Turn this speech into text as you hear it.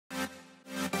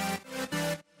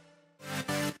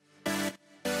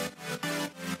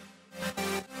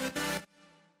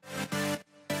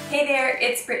Hey there,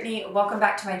 it's Brittany. Welcome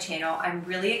back to my channel. I'm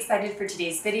really excited for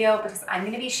today's video because I'm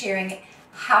going to be sharing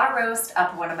how to roast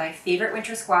up one of my favorite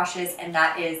winter squashes, and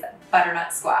that is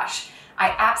butternut squash.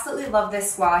 I absolutely love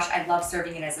this squash. I love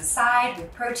serving it as a side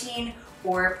with protein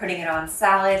or putting it on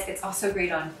salads. It's also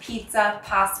great on pizza,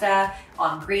 pasta,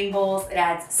 on green bowls. It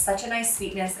adds such a nice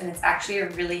sweetness, and it's actually a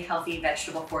really healthy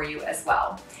vegetable for you as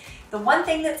well. The one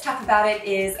thing that's tough about it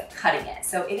is cutting it.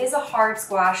 So it is a hard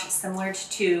squash similar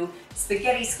to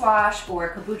spaghetti squash or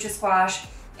kabocha squash.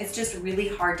 It's just really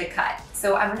hard to cut.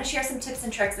 So I'm gonna share some tips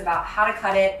and tricks about how to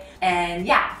cut it, and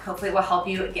yeah, hopefully it will help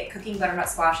you get cooking butternut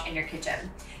squash in your kitchen.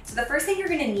 So the first thing you're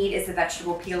gonna need is a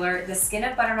vegetable peeler. The skin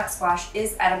of butternut squash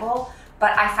is edible,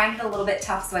 but I find it a little bit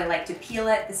tough, so I like to peel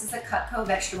it. This is a Cutco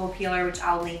vegetable peeler, which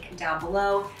I'll link down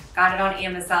below. Got it on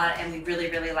Amazon, and we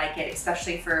really like it,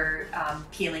 especially for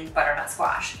peeling butternut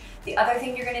squash. The other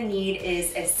thing you're gonna need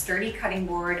is a sturdy cutting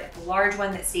board, a large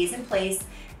one that stays in place,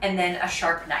 and then a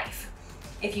sharp knife.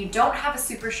 If you don't have a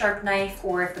super sharp knife,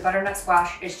 or if the butternut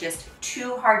squash is just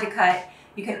too hard to cut,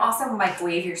 you can also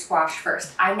microwave your squash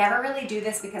first. I never really do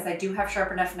this because I do have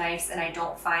sharp enough knives and I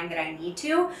don't find that I need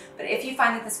to, but if you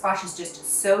find that the squash is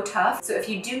just so tough, so if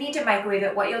you do need to microwave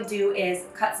it, what you'll do is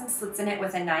cut some slits in it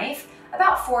with a knife,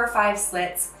 about 4 or 5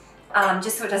 slits,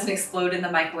 just so it doesn't explode in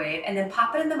the microwave, and then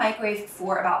pop it in the microwave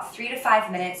for about 3 to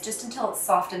 5 minutes, just until it's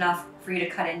soft enough for you to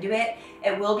cut into it.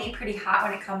 It will be pretty hot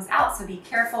when it comes out, so be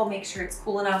careful, make sure it's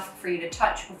cool enough for you to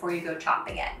touch before you go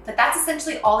chopping it. But that's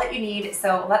essentially all that you need,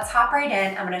 so let's hop right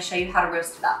in. I'm gonna show you how to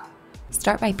roast it up.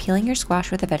 Start by peeling your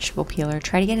squash with a vegetable peeler.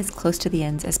 Try to get as close to the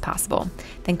ends as possible.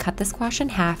 Then cut the squash in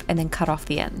half and then cut off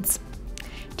the ends.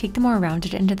 Take the more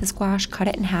rounded end of the squash, cut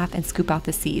it in half, and scoop out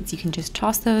the seeds. You can just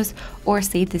toss those or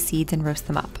save the seeds and roast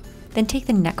them up. Then take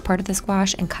the neck part of the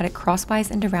squash and cut it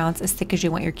crosswise into rounds as thick as you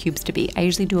want your cubes to be. I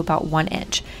usually do about 1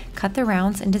 inch. Cut the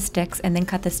rounds into sticks and then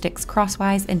cut the sticks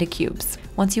crosswise into cubes.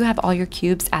 Once you have all your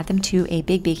cubes, add them to a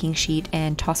big baking sheet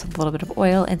and toss with a little bit of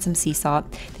oil and some sea salt.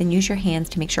 Then use your hands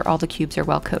to make sure all the cubes are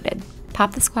well coated.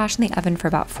 Pop the squash in the oven for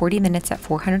about 40 minutes at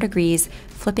 400 degrees,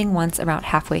 flipping once around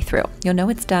halfway through. You'll know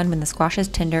it's done when the squash is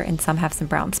tender and some have some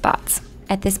brown spots.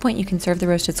 At this point, you can serve the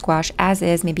roasted squash as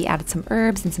is, maybe add some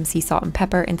herbs and some sea salt and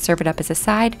pepper and serve it up as a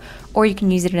side, or you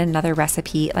can use it in another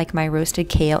recipe like my roasted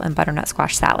kale and butternut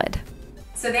squash salad.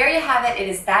 So there you have it. It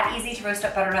is that easy to roast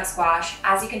up butternut squash.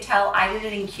 As you can tell, I did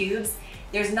it in cubes.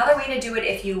 There's another way to do it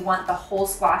if you want the whole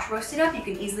squash roasted up. You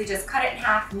can easily just cut it in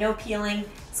half, no peeling,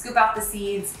 scoop out the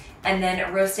seeds, and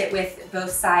then roast it with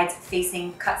both sides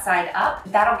facing cut side up.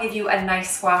 That'll give you a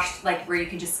nice squash, like where you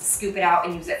can just scoop it out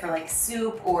and use it for like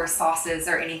soup or sauces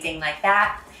or anything like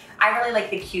that. I really like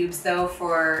the cubes though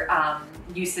for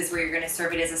uses where you're gonna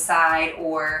serve it as a side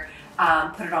or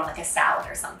put it on like a salad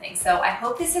or something. So I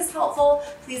hope this is helpful.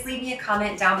 Please leave me a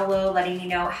comment down below letting me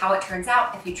know how it turns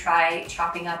out if you try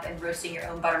chopping up and roasting your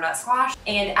own butternut squash.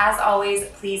 And as always,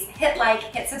 please hit like,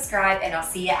 hit subscribe, and I'll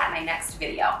see you at my next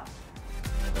video.